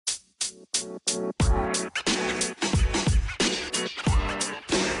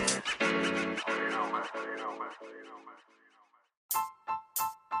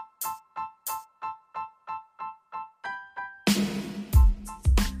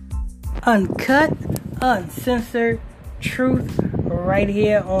Uncut, uncensored truth right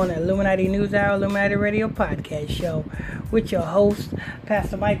here on the Illuminati News Hour, Illuminati Radio Podcast Show with your host,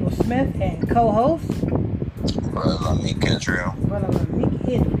 Pastor Michael Smith, and co-host, Brother Meek Israel.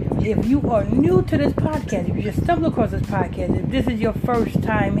 If you are new to this podcast, if you just stumbled across this podcast, if this is your first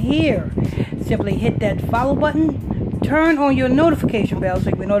time here, simply hit that follow button. Turn on your notification bell so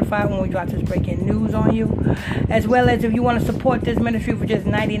you can be notified when we drop this breaking news on you. As well as if you want to support this ministry for just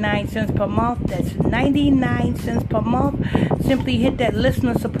 99 cents per month, that's 99 cents per month. Simply hit that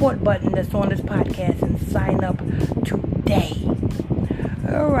listener support button that's on this podcast and sign up today.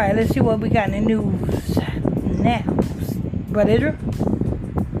 Alright, let's see what we got in the news now. Brother Israel?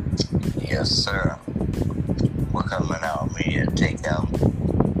 Yes, sir. We're coming out media takeout.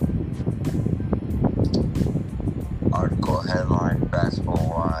 Article headline: Basketball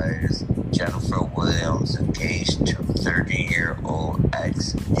Wives, Jennifer Williams engaged to 30-year-old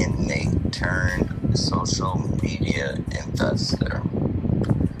ex-inmate turned social media investor.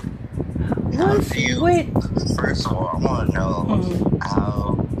 Now, first of all, I want to know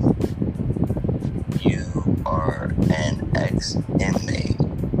how you are an ex-inmate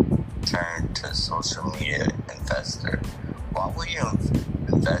turned to social media investor. Why would you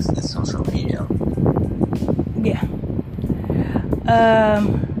invest in social media? Yeah.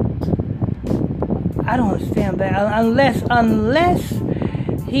 I don't understand that unless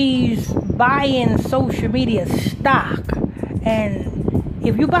he's buying social media stock, and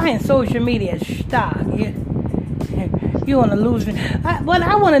if you're buying social media stock, you're on the losing. What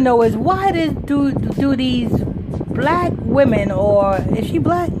I want to know is why do these black women, or is she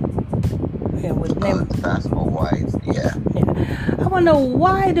black? Yeah, with name Basketball Wives. Yeah. I want to know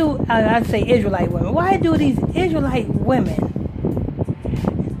why do I say Israelite women? Why do these Israelite women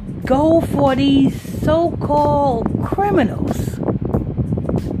go for these so-called criminals?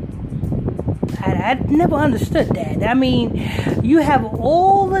 I never understood that. I mean, you have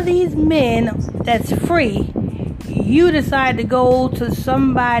all of these men that's free. You decide to go to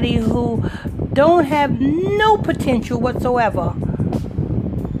somebody who don't have no potential whatsoever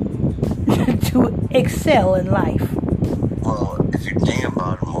to excel in life. Well, if you think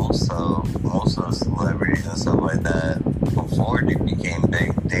about it, most of the celebrities and stuff like that, before they became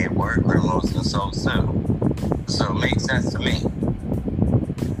big, they were criminals themselves too. So it makes sense to me.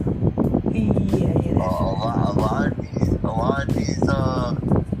 Yeah. A lot of these,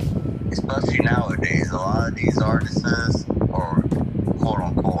 especially nowadays, a lot of these artists, or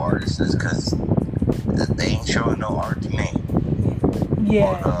quote-unquote artists, because they ain't showing no art to me.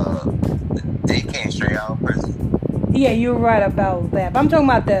 Yeah. But, they came straight out of prison. Yeah, you're right about that. But I'm talking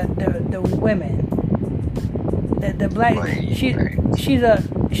about the women. The black. She's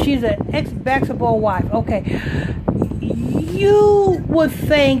a ex-basketball wife. Okay. You would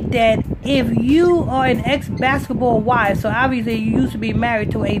think that if you are an ex-basketball wife, so obviously you used to be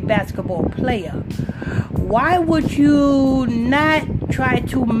married to a basketball player, why would you not try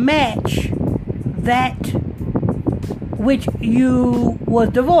to match that which you was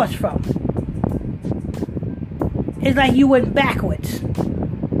divorced from? It's like you went backwards.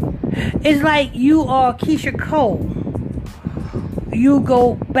 It's like you are Keisha Cole. You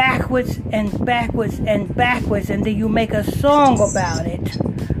go backwards and backwards and backwards, and then you make a song about it.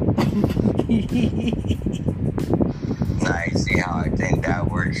 Now you see how I think that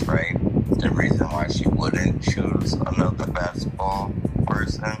works, right? The reason why she wouldn't choose another basketball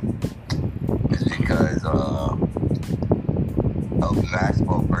person is because a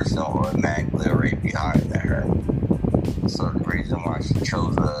basketball person will automatically already be higher than her. So the reason why she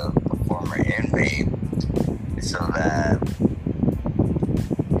chose a former inmate is so that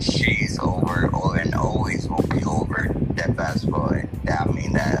she's over, and always will be over that basketball. That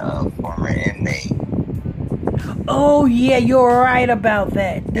former inmate. Oh yeah, you're right about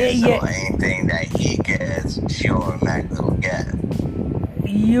that. So anything that he gets, she automatically will get.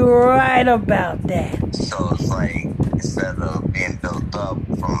 You're right about that. So it's like, instead of being built up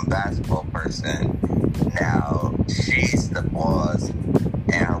from a basketball person, now she's the boss,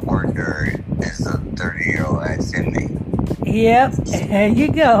 and her worker is a 30-year-old ex-inmate. Yep, there you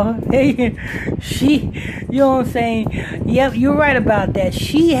go. You know what I'm saying? Yep, you're right about that.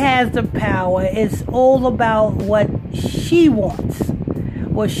 She has the power. It's all about what she wants,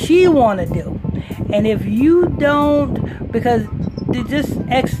 what she want to do. And if you don't, because this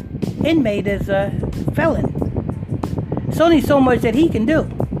ex-inmate is a felon, it's only so much that he can do.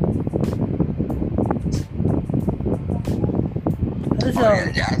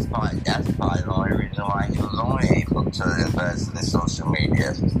 yeah, that's probably the only reason why he was only able to invest in social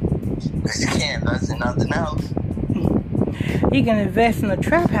media. Because he can't invest in nothing else. He can invest in a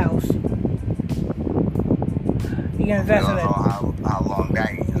trap house. He can invest in how long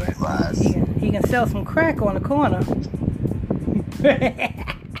that usually lasts. He can sell some crack on the corner.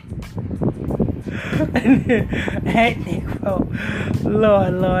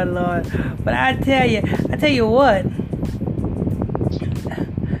 Lord. But I tell you what.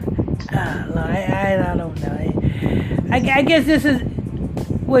 Lord, I don't know. I guess this is.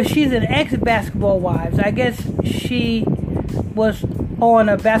 Well, she's an ex-Basketball Wives. I guess she was on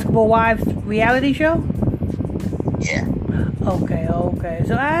a Basketball Wives reality show? Yeah. Okay.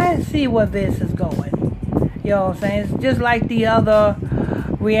 So I see where this is going. You know what I'm saying? It's just like the other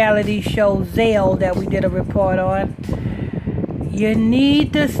reality show, Zale, that we did a report on. You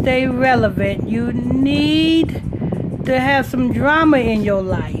need to stay relevant. You need to have some drama in your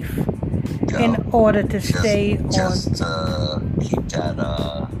life in order to stay on. Just to keep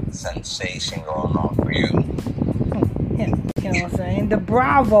that sensation going on for you. Yeah, you know what I'm saying? The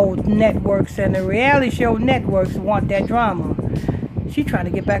Bravo networks and the reality show networks want that drama. She's trying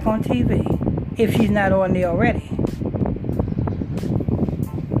to get back on TV, if she's not on there already.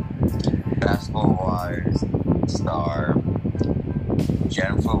 Basketball Wives star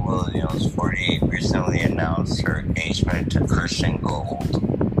Jennifer Williams, 48, recently announced her engagement to Christian Gold,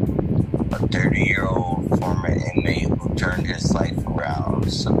 a 30-year-old former inmate who turned his life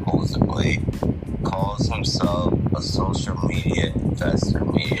around, supposedly calls himself a social media investor,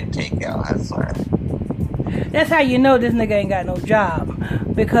 media takeout hustler. That's how you know this nigga ain't got no job.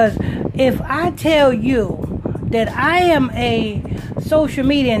 Because if I tell you that I am a social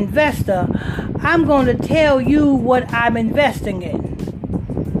media investor, I'm going to tell you what I'm investing in.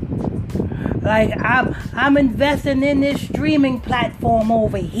 Like, I'm investing in this streaming platform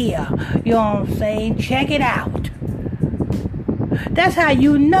over here. You know what I'm saying? Check it out. That's how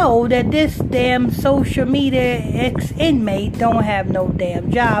you know that this damn social media ex-inmate don't have no damn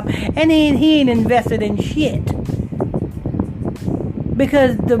job. And he ain't invested in shit.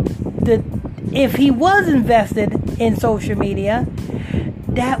 Because if he was invested in social media,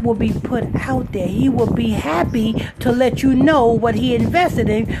 that will be put out there. He will be happy to let you know what he invested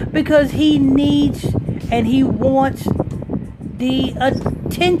in, because he needs and he wants the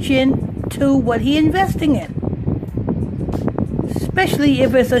attention to what he investing in. Especially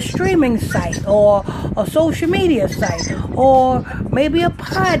if it's a streaming site or a social media site or maybe a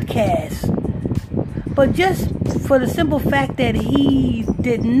podcast. But just for the simple fact that he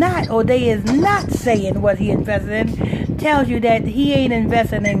did not, or they is not saying what he invested in, tells you that he ain't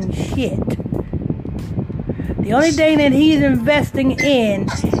investing in shit. The only thing that he's investing in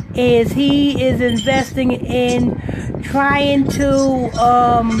is he is investing in trying to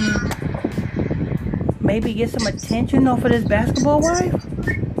maybe get some attention off of this basketball wife.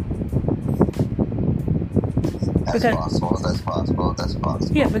 That's possible.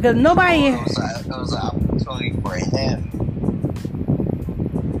 Yeah, because nobody. It was an opportunity for him.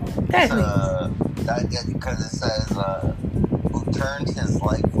 Exactly. Because it says who turned his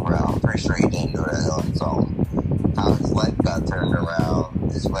life around. I'm pretty sure he didn't do that on his own. How his life got turned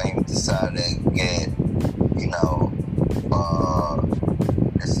around is when he decided to get,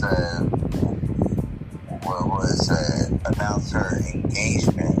 it said, announce her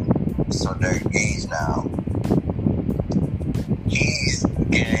engagement. So they're engaged now. He's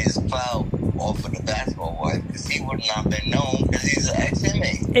getting his clout off of the basketball wife, because he would not been known because he's an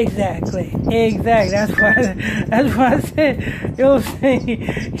ex-inmate. Exactly. That's why I said, you know what I'm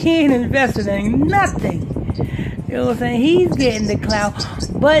saying, he ain't invested in nothing. You know what I'm saying? He's getting the clout,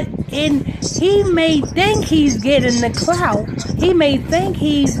 but he may think he's getting the clout. He may think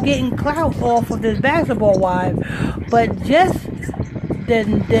he's getting clout off of this basketball wife, but just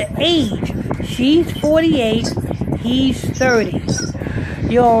the age. She's 48, he's 30.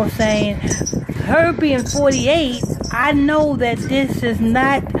 You know what I'm saying? Her being 48, I know that this is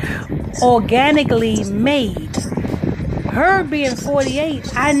not organically made. Her being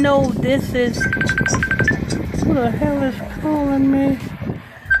 48, I know this is... Who the hell is calling me?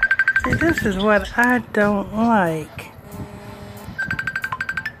 See, this is what I don't like.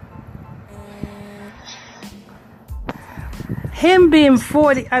 Her being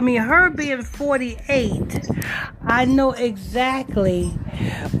 48, I know exactly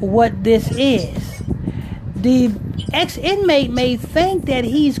what this is. The ex-inmate may think that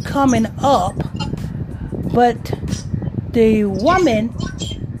he's coming up, but the woman,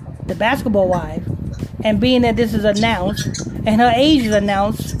 the basketball wife, and being that this is announced, and her age is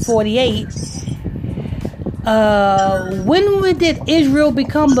announced, 48, When did Israel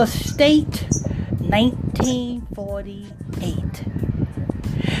become a state? 1948.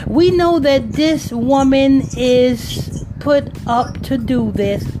 We know that this woman is put up to do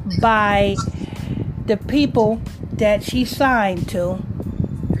this by the people that she signed to.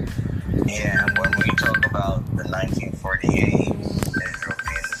 Yeah, when we talk about the 1948 Israel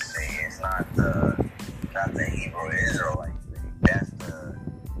being the state, it's not the Hebrew Israelites. That's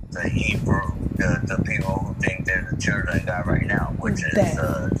the Hebrew, the people who think they're the children of God right now, which is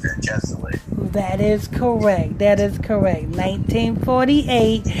the Jesuit. That is correct.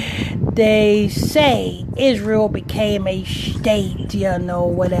 1948, they say Israel became a state,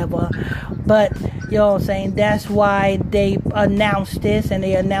 whatever. But, you know what I'm saying, that's why they announced this, and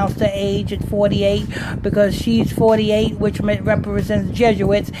they announced the age at 48, because she's 48, which represents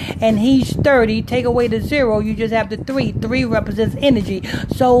Jesuits, and he's 30. Take away the 0, you just have the 3. 3 represents energy.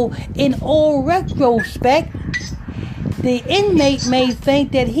 So, in all retrospect, the inmate may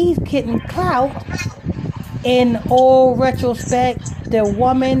think that he's getting clout. In all retrospect, the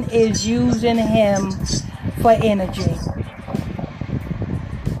woman is using him for energy.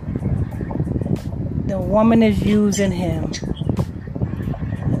 The woman is using him.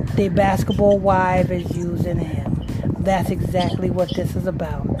 The basketball wife is using him. That's exactly what this is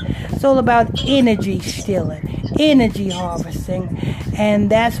about. It's all about energy stealing, energy harvesting, and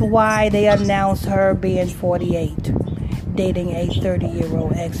that's why they announced her being 48, dating a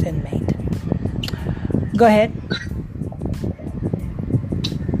 30-year-old ex-inmate. Go ahead.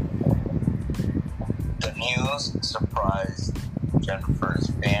 The news surprised Jennifer's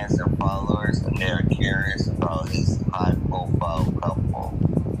fans and followers, and they are curious about his high-profile couple.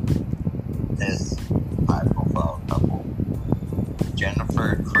 This high-profile couple.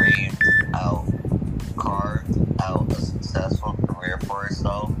 Jennifer carved out a successful career for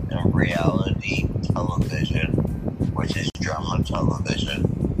herself in reality television, which is drama television.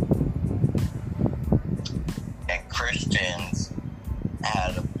 And Christians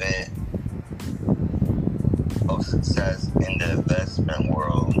had a bit of success in the investment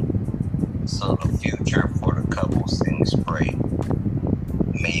world, so the future for the couple seems bright.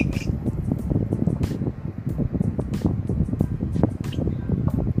 Maybe.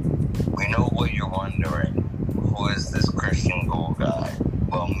 We know what you're wondering. Who is this Christian gold guy?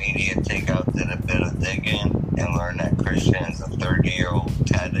 Well, Media Takeout did a bit of digging and learned that Christian is a 30-year-old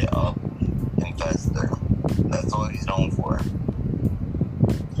tatted up investor. That's all he's known for.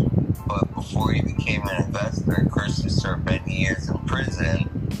 But before he became an investor, Christian served many years in prison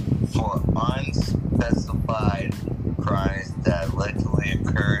for unspecified crimes that allegedly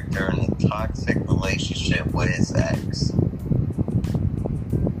occurred during a toxic relationship with his ex.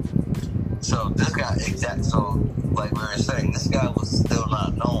 So this guy, like we were saying, this guy was still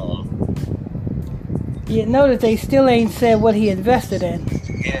not known. You notice they still ain't said what he invested in.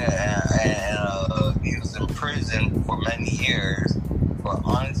 Yeah, and he was in prison for many years for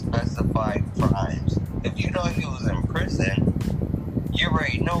unspecified crimes. If you know he was in prison, you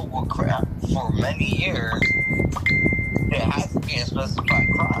already know what crap. For many years, there has to be a specified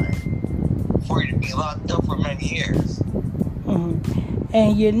crime for you to be locked up for many years. Mm-hmm.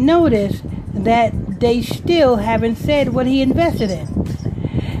 And you notice that they still haven't said what he invested in.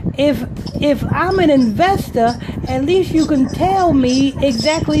 If I'm an investor, at least you can tell me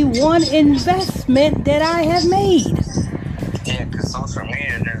exactly one investment that I have made. Yeah, because social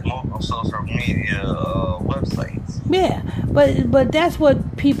media, there's multiple social media websites. Yeah, but that's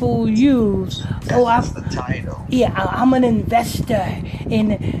what people use. That's the title. Yeah, I'm an investor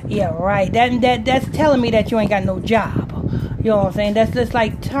in. Yeah, right. That's telling me that you ain't got no job. You know what I'm saying? That's just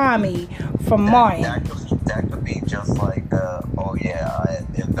like Tommy from Martin. That could be just like, I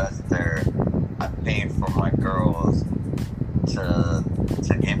investor. I paid for my girls to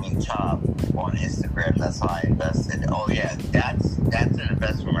give me top on Instagram. That's how I invested. Oh yeah, that's an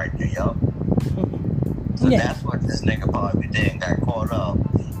investment right there, yup. So that's what this nigga probably did and got caught up.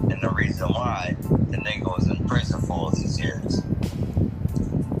 And the reason why the nigga was in prison for all these years.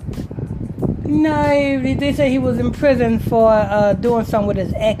 No, they say he was in prison for doing something with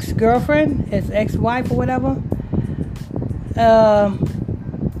his ex-girlfriend, his ex-wife or whatever.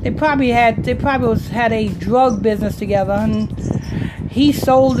 They probably had a drug business together, and he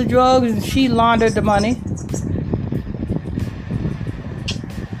sold the drugs and she laundered the money.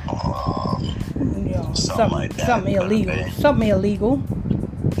 Something like that. Something illegal.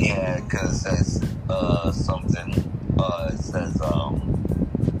 Yeah, because that's something. It says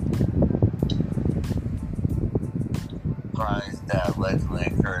crimes that allegedly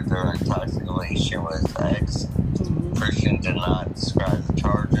occurred during a toxic relationship with his ex. Christian did not describe the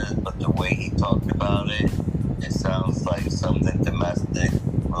charges, but the way he talked about it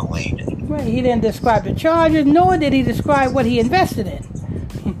He didn't describe the charges, nor did he describe what he invested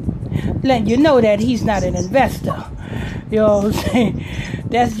in. Letting you know that he's not an investor. You know what I'm saying?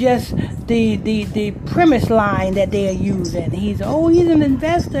 That's just the premise line that they are using. He's an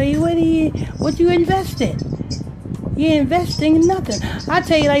investor. What you invest in? You ain't investing in nothing. I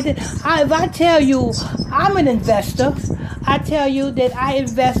tell you like this. If I tell you I'm an investor, I tell you that I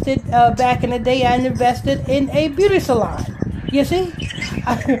invested back in the day. I invested in a beauty salon. You see,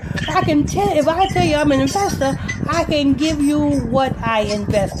 I can tell. If I tell you I'm an investor, I can give you what I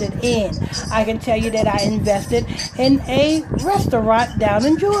invested in. I can tell you that I invested in a restaurant down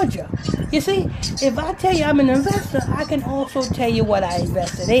in Georgia. You see, if I tell you I'm an investor, I can also tell you what I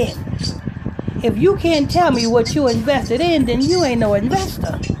invested in. If you can't tell me what you invested in, then you ain't no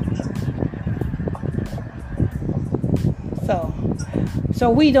investor. So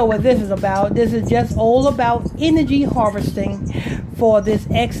we know what this is about. This is just all about energy harvesting for this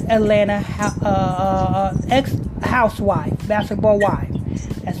ex-Atlanta ex-housewife, basketball wife.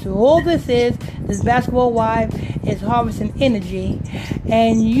 That's all this is. This basketball wife is harvesting energy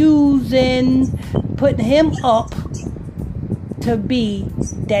and putting him up to be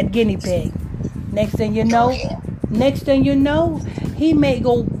that guinea pig. Next thing you know, he may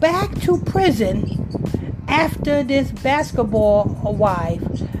go back to prison after this basketball wife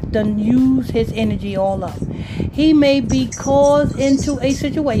done use his energy all up. He may be caused into a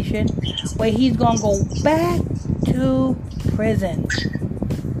situation where he's gonna go back to prison.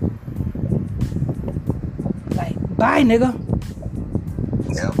 Like, bye, nigga.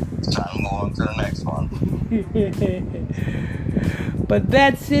 Yep, time to move on to the next one. But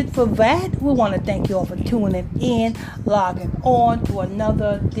that's it for that. We want to thank you all for tuning in, logging on to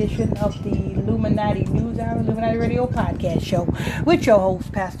another edition of the Illuminati News Hour, Illuminati Radio Podcast Show with your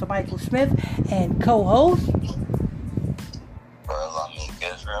host, Pastor Michael Smith, and co-host,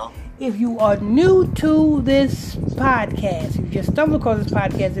 Israel. If you are new to this podcast, if you just stumbled across this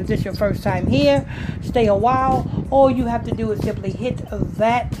podcast, if this is your first time here, stay a while. All you have to do is simply hit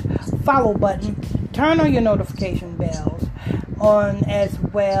that follow button, turn on your notification bells, as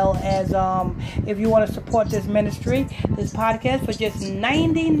well as if you want to support this ministry, this podcast, for just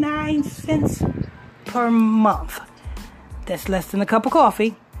 99 cents per month. That's less than a cup of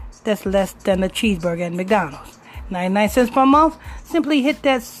coffee. That's less than a cheeseburger at McDonald's. 99 cents per month. Simply hit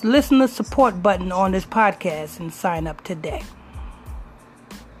that listener support button on this podcast and sign up today.